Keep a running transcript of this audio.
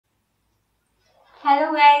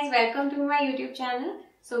Hello guys, welcome to my YouTube channel.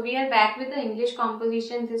 So we are back with the English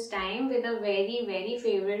composition this time with a very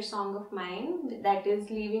favorite song of mine, that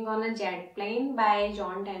is Leaving on a Jet Plane by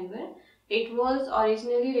John Denver. It was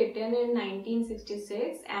originally written in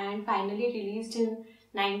 1966 and finally released in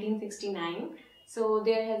 1969. So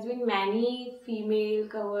there has been many female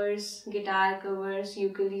covers, guitar covers,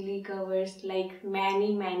 ukulele covers, like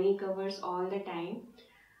many covers all the time.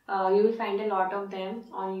 You will find a lot of them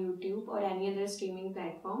on YouTube or any other streaming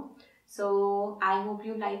platform. So I hope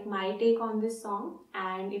you like my take on this song,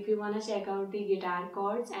 and if you want to check out the guitar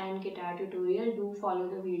chords and guitar tutorial, do follow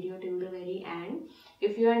the video till the very end.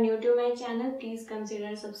 If you are new to my channel, please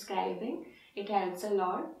consider subscribing. It helps a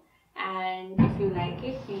lot, and if you like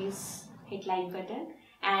it, please hit like button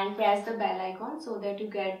and press the bell icon so that you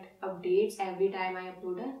get updates every time I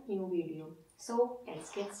upload a new video. So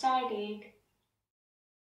let's get started.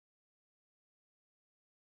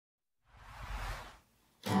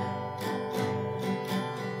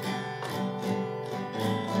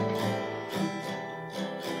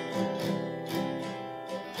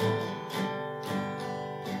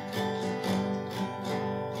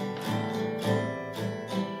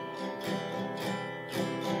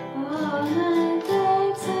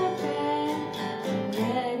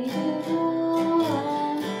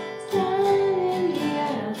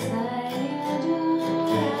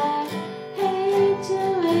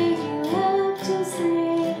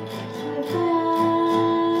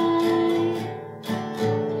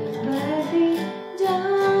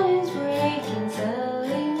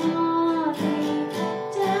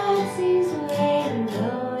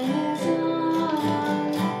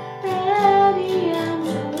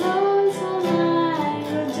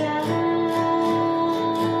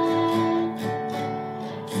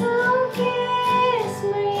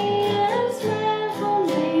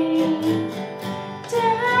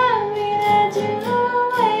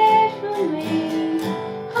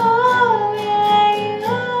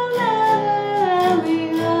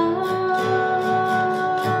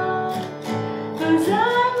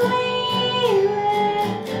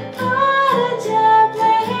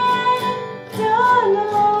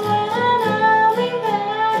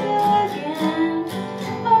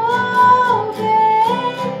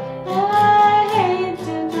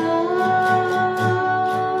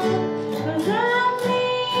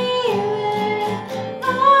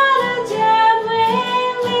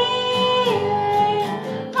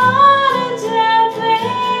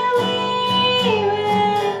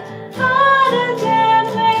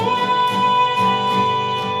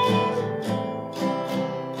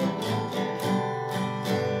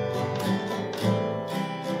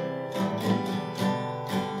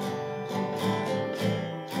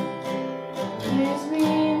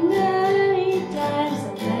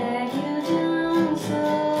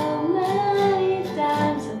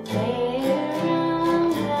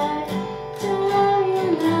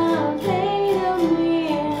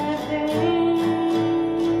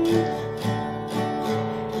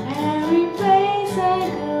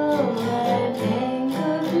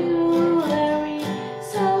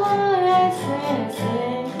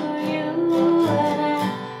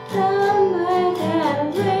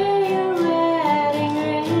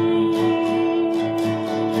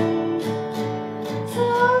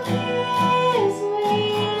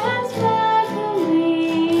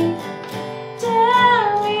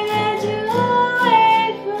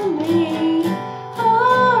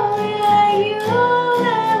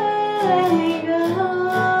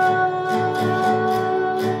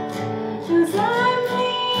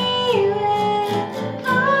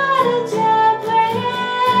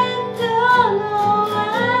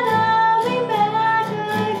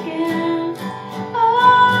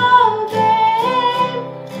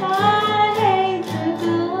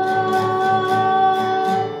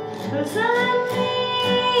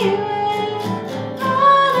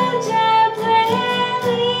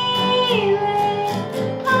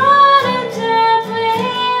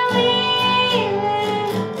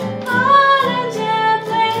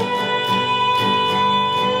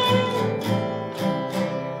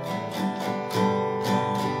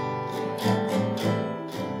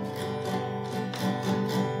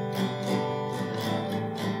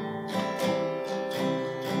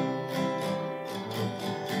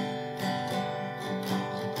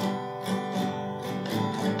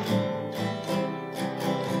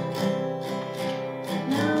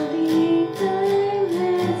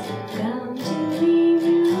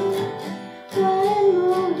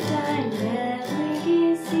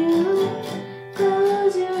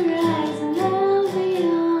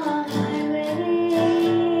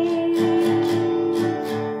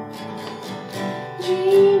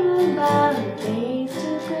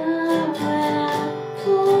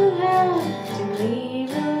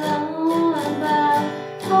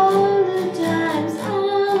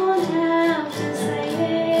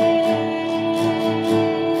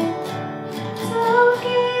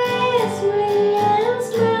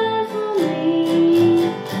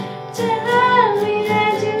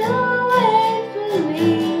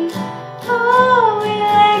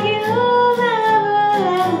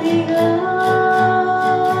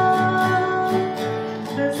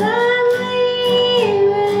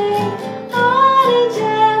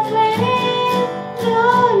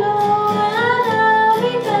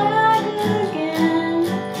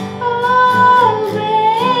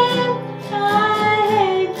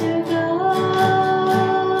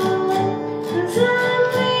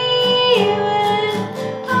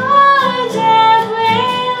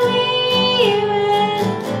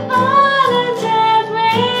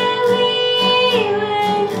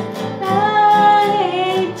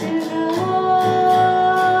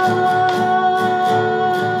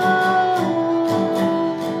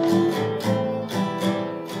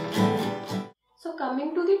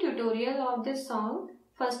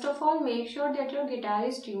 of all, make sure that your guitar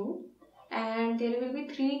is tuned, and there will be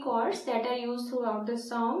 3 chords that are used throughout the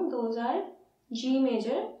song. Those are G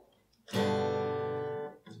major.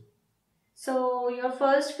 So your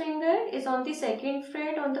first finger is on the 2nd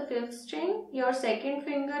fret on the 5th string, your second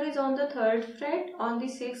finger is on the 3rd fret on the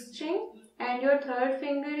 6th string, and your third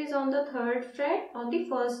finger is on the 3rd fret on the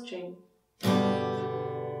 1st string.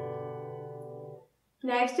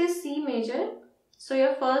 Next is C major. So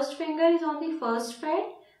your first finger is on the 1st fret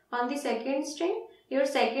on the 2nd string, your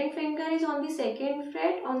second finger is on the 2nd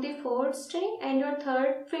fret on the 4th string, and your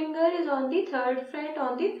third finger is on the 3rd fret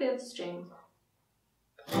on the 5th string.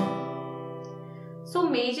 So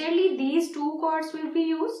majorly these 2 chords will be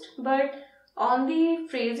used, but on the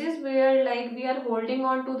phrases where like we are holding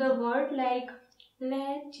on to the word like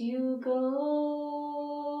let you go,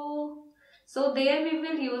 so there we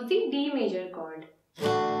will use the D major chord.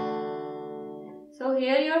 So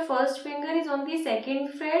here your first finger is on the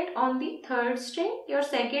 2nd fret on the 3rd string, your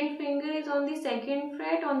second finger is on the 2nd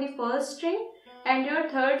fret on the 1st string, and your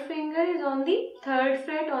third finger is on the 3rd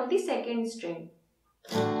fret on the 2nd string.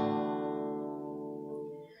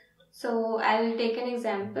 So I will take an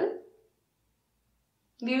example.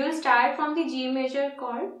 We will start from the G major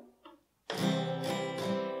chord.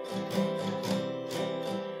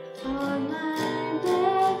 On my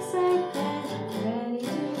backside bed, ready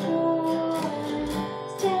to go,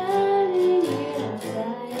 standing here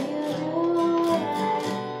outside your door.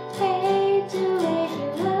 I hate to wake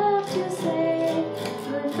you up to say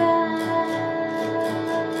goodbye.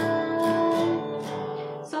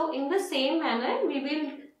 So in the same manner, we will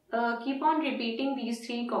keep on repeating these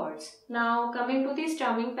 3 chords. Now coming to the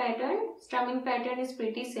strumming pattern. Strumming pattern is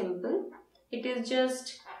pretty simple. It is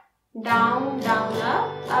just down, down,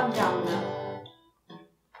 up, down, up.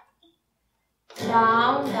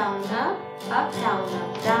 Down, down, up, down,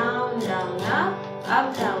 up. Down, down,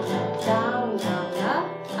 up, down, up. Down, down,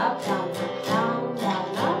 up, down, up. Down, down,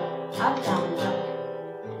 up, down, up.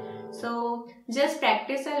 So just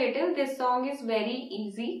practice a little. This song is very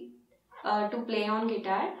easy to play on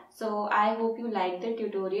guitar. So I hope you liked the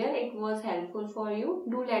tutorial. It was helpful for you.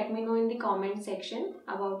 Do let me know in the comment section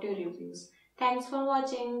about your reviews. Thanks for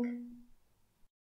watching.